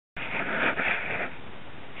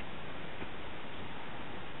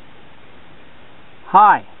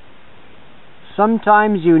Hi.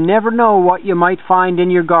 Sometimes you never know what you might find in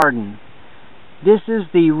your garden. This is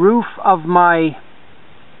the roof of my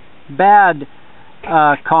bad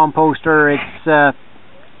composter.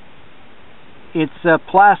 It's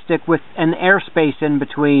plastic with an airspace in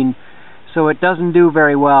between, so it doesn't do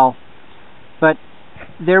very well. But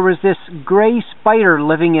there was this gray spider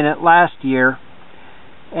living in it last year,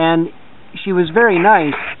 and she was very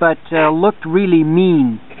nice, but looked really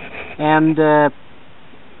mean. And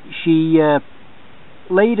she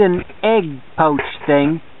laid an egg pouch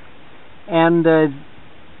thing, and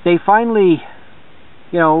they finally,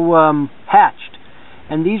 hatched.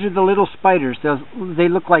 And these are the little spiders. They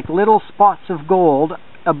look like little spots of gold,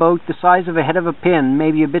 about the size of a head of a pin,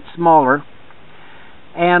 maybe a bit smaller.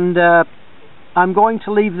 And I'm going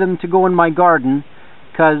to leave them to go in my garden,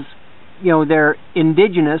 because they're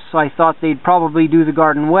indigenous, so I thought they'd probably do the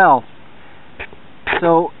garden well.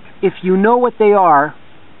 So if you know what they are,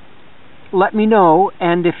 let me know,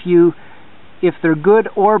 and if they're good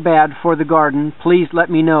or bad for the garden, please let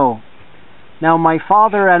me know. Now, my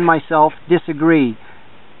father and myself disagree.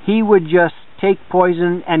 He would just take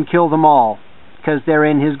poison and kill them all, because they're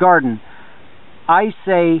in his garden. I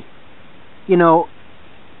say,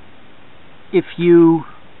 if you...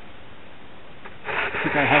 I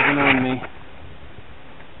think I have one on me.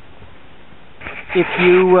 If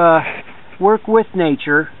you work with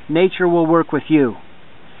nature, nature will work with you.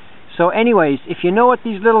 So anyways, if you know what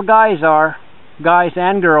these little guys are, guys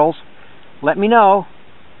and girls, let me know.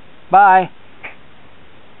 Bye.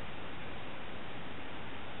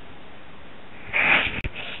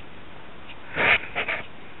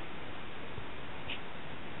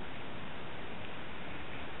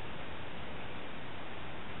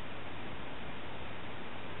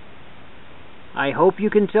 I hope you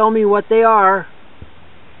can tell me what they are,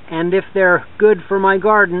 and if they're good for my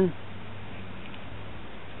garden.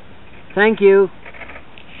 Thank you.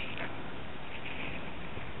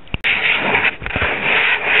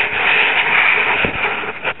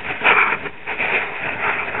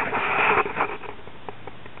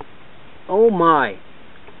 Oh my.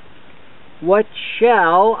 What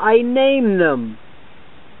shall I name them?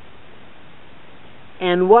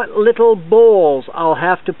 And what little bowls I'll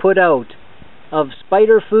have to put out of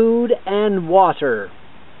spider food and water.